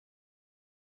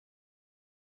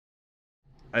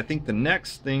I think the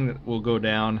next thing that will go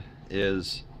down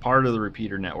is part of the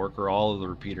repeater network or all of the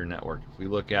repeater network. If we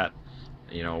look at,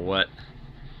 you know,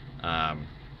 um,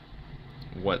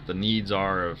 what the needs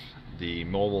are of the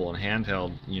mobile and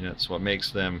handheld units, what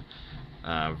makes them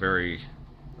very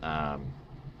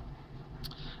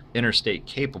interstate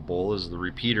capable is the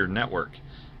repeater network.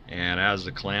 And as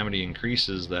the calamity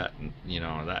increases, that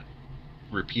that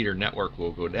repeater network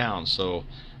will go down. So,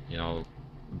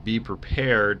 be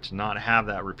prepared to not have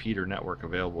that repeater network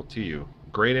available to you.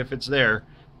 Great if it's there,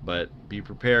 but be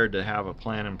prepared to have a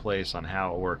plan in place on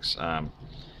how it works.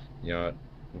 You know,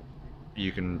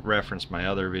 you can reference my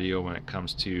other video when it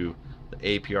comes to the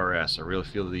APRS. I really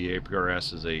feel the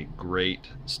APRS is a great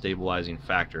stabilizing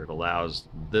factor. It allows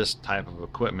this type of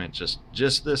equipment,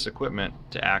 just this equipment,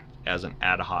 to act as an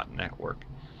ad hoc network.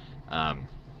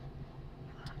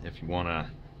 If you want to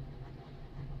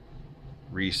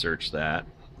research that,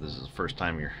 this is the first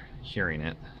time you're hearing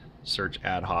it, search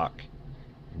ad hoc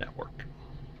network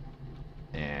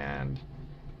and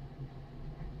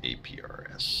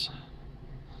APRS.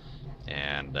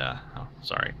 And oh,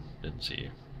 sorry, didn't see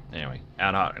you. Anyway,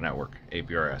 ad hoc network,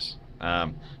 APRS.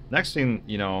 Next thing,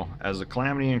 as the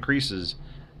calamity increases,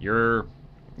 your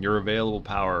available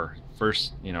power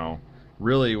first,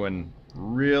 really when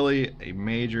a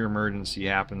major emergency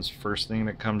happens, first thing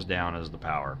that comes down is the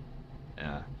power.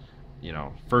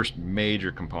 First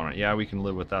major component. Yeah, we can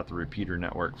live without the repeater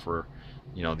network for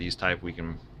these type. We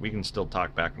can still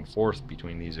talk back and forth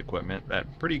between these equipment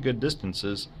at pretty good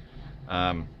distances,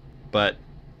 but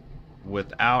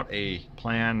without a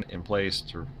plan in place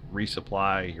to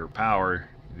resupply your power,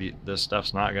 this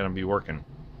stuff's not going to be working.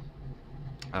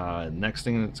 Next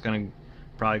thing that's going to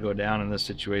probably go down in this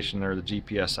situation are the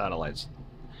GPS satellites.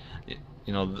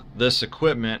 This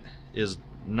equipment is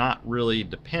not really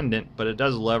dependent, but it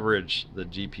does leverage the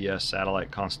GPS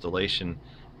satellite constellation,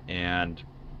 and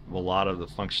a lot of the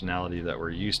functionality that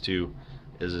we're used to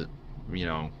is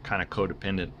kind of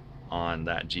codependent on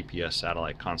that GPS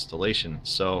satellite constellation.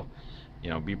 So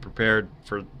be prepared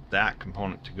for that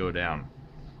component to go down.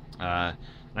 And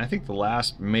I think the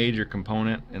last major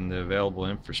component in the available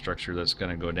infrastructure that's going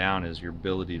to go down is your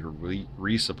ability to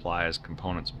resupply as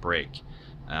components break.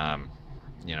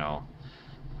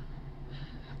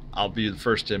 I'll be the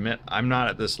first to admit I'm not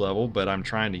at this level, but I'm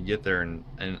trying to get there and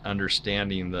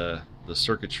understanding the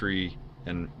circuitry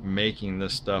and making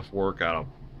this stuff work out of,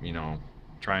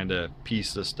 trying to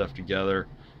piece this stuff together,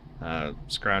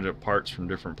 scrounge up parts from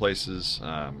different places,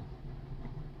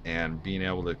 and being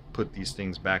able to put these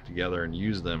things back together and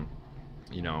use them.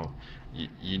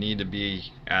 You need to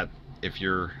be if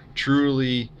you're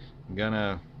truly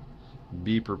gonna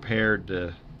be prepared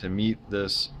to meet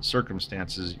this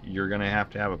circumstances, you're gonna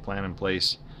have to have a plan in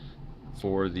place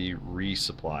for the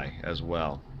resupply as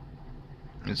well.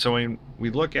 And so when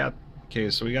we look at, okay,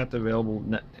 so we got the available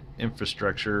net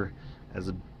infrastructure as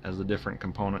the different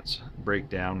components break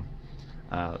down.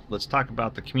 Let's talk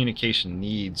about the communication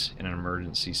needs in an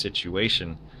emergency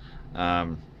situation.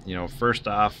 First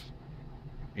off,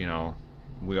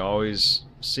 we always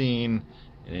seen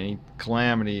in any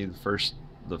calamity,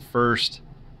 the first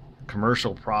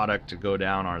commercial product to go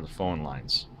down are the phone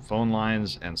lines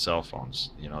and cell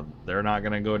phones. They're not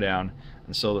going to go down,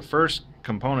 and so the first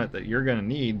component that you're going to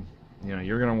need,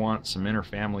 you're going to want some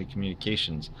inter-family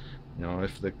communications.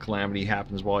 If the calamity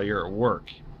happens while you're at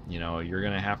work, you're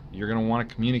going to want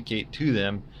to communicate to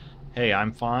them, hey,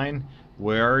 I'm fine,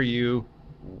 where are you,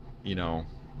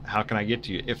 how can I get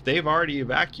to you? If they've already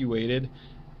evacuated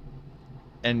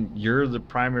and you're the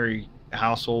primary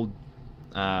household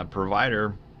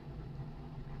provider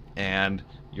and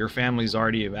your family's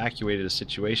already evacuated a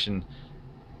situation,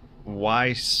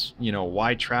 why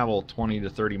travel 20 to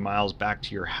 30 miles back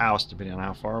to your house, depending on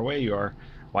how far away you are?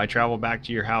 Why travel back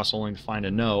to your house only to find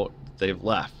a note that they've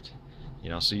left?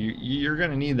 So you're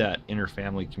going to need that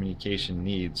inter-family communication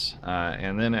needs.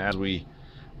 And then as we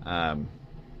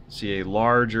see a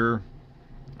larger,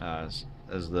 as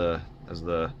the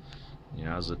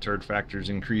turd factor is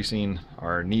increasing,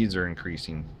 our needs are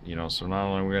increasing. So not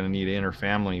only are we going to need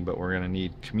inter-family, but we're going to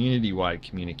need community-wide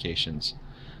communications.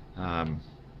 We're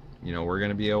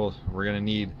going to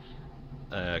need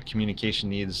communication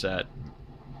needs that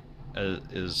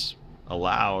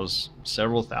allows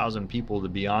several thousand people to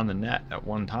be on the net at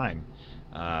one time.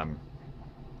 And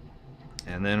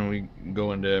then we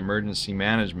go into emergency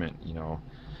management.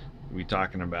 We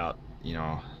talking about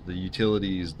the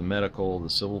utilities, the medical, the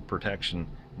civil protection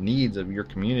needs of your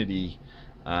community.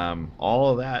 All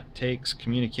of that takes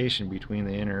communication between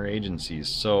the interagencies.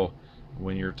 So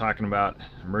when you're talking about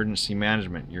emergency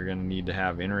management, you're going to need to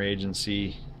have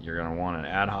interagency. You're going to want an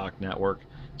ad hoc network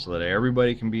so that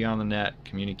everybody can be on the net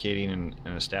communicating and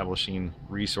establishing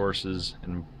resources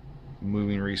and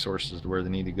moving resources to where they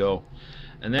need to go.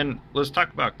 And then let's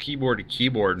talk about keyboard to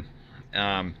keyboard.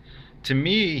 To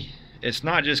me, it's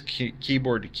not just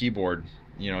keyboard to keyboard.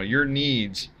 You know, your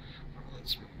needs.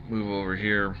 Let's move over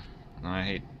here. I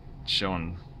hate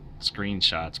showing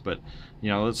screenshots, but you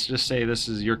know, let's just say this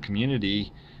is your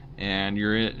community and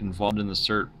you're involved in the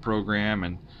CERT program,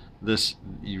 and this,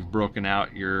 you've broken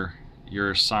out your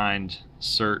assigned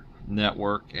CERT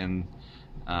network, and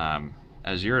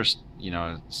as you're, you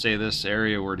know, say this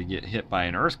area were to get hit by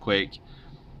an earthquake,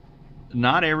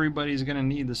 not everybody's going to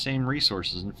need the same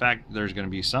resources. In fact, there's going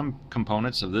to be some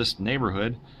components of this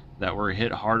neighborhood that were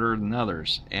hit harder than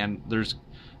others, and there's,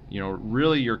 you know,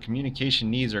 really your communication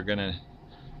needs are going to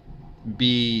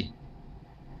be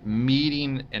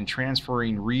meeting and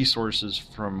transferring resources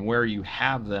from where you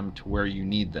have them to where you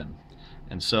need them.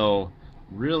 And so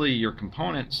really your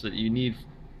components that you need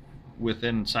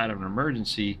within inside of an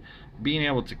emergency, being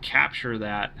able to capture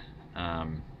that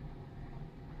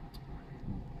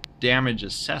damage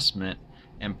assessment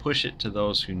and push it to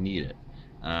those who need it.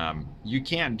 You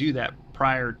can't do that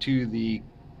prior to the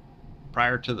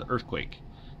earthquake,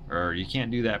 or you can't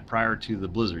do that prior to the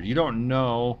blizzard. You don't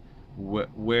know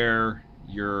where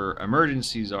your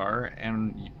emergencies are,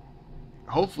 and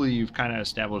hopefully you've kind of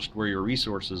established where your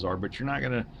resources are, but you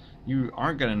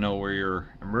aren't gonna know where your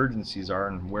emergencies are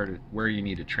and where you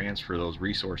need to transfer those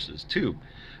resources to.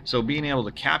 So being able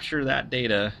to capture that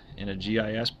data in a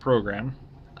GIS program,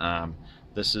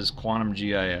 this is quantum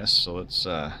GIS, so let's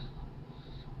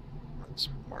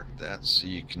mark that so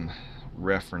you can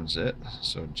reference it.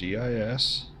 So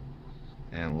GIS,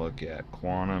 and look at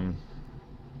quantumgis.org.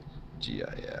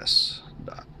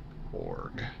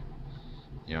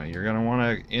 You know, you're going to want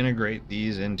to integrate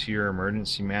these into your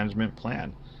emergency management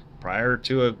plan prior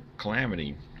to a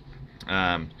calamity.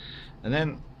 And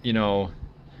then, you know,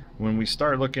 when we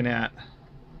start looking at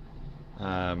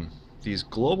these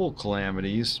global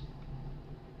calamities,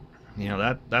 you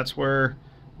know, that's where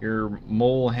your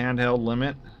mobile handheld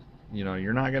limit, you know,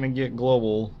 you're not going to get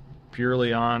global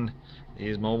purely on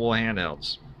these mobile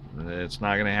handhelds. It's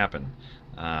not going to happen.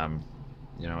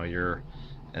 You know,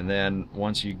 and then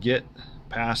once you get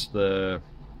past the,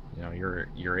 you know, your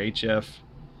HF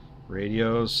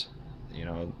radios, you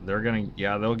know,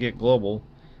 they'll get global,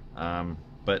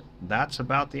 but that's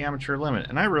about the amateur limit.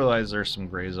 And I realize there's some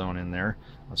gray zone in there.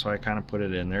 That's why I kind of put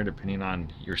it in there. Depending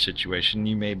on your situation,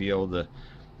 you may be able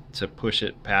to push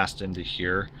it past into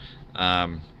here,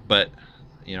 but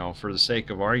you know, for the sake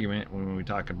of argument, when we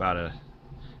talk about a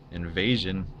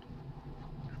invasion,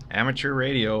 amateur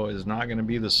radio is not going to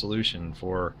be the solution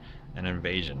for an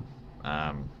invasion.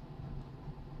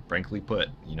 Frankly put,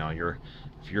 you know,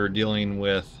 if you're dealing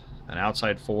with an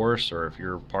outside force, or if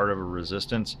you're part of a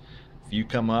resistance, if you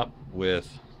come up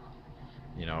with,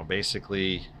 you know,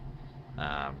 basically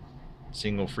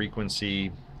single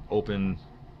frequency open,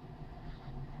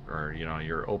 or you know,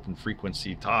 your open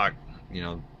frequency talk, you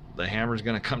know, the hammer's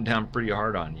going to come down pretty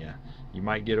hard on you. You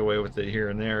might get away with it here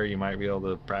and there. You might be able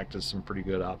to practice some pretty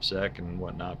good OPSEC and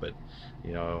whatnot, but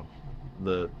you know,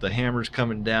 the hammer's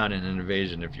coming down in an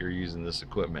invasion if you're using this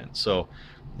equipment. So,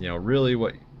 you know, really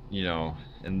what, you know,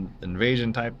 in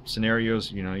invasion type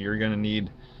scenarios, you know, you're going to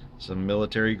need some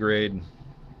military grade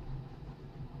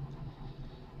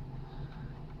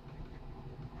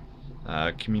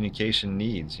communication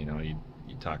needs. You know, you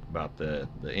talk about the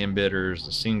embitters,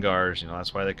 the SINGARs, you know,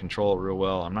 that's why they control it real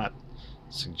well. I'm not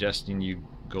suggesting you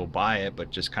go buy it,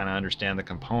 but just kind of understand the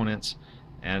components,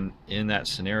 and in that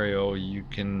scenario you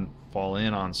can fall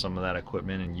in on some of that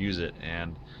equipment and use it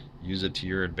to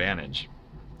your advantage.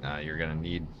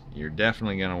 You're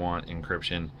definitely going to want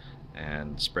encryption,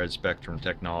 and spread spectrum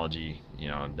technology, you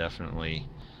know, definitely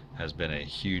has been a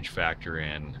huge factor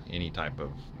in any type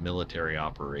of military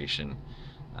operation.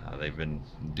 They've been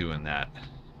doing that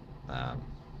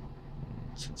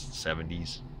since the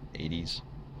 70s, 80s,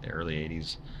 the early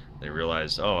 80s. They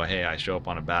realized, oh hey, I show up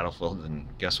on a battlefield and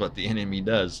guess what the enemy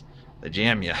does? They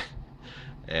jam you.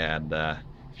 And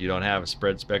if you don't have a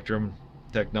spread spectrum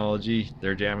technology,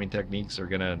 their jamming techniques are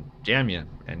gonna jam you,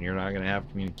 and you're not gonna have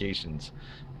communications.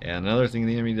 And another thing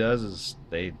the enemy does is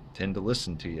they tend to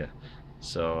listen to you.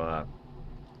 So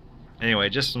anyway,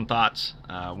 just some thoughts.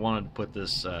 Wanted to put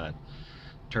this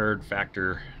Turd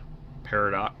Factor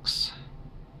Paradox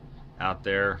out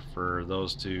there for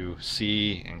those to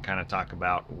see and kind of talk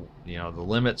about, you know, the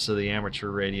limits of the amateur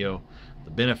radio,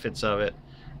 the benefits of it.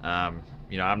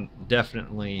 You know, I'm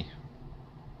definitely,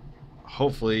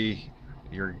 hopefully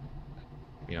you're,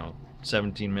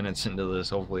 17 minutes into this.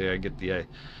 Hopefully I get the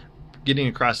getting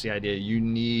across the idea. You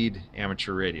need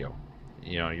amateur radio.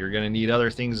 You're going to need other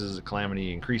things as the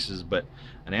calamity increases, but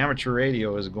an amateur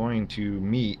radio is going to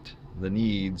meet the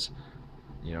needs,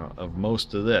 of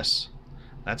most of this.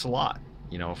 That's a lot.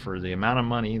 For the amount of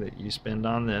money that you spend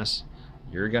on this,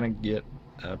 you're going to get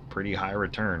a pretty high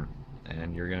return,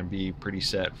 and you're going to be pretty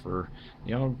set for,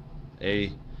 you're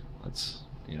going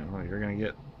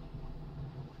to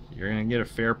get a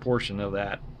fair portion of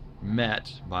that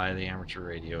met by the amateur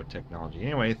radio technology.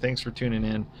 Anyway, thanks for tuning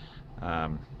in.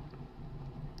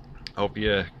 Hope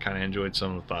you kind of enjoyed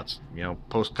some of the thoughts.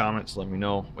 Post comments, let me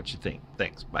know what you think.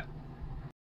 Thanks. Bye.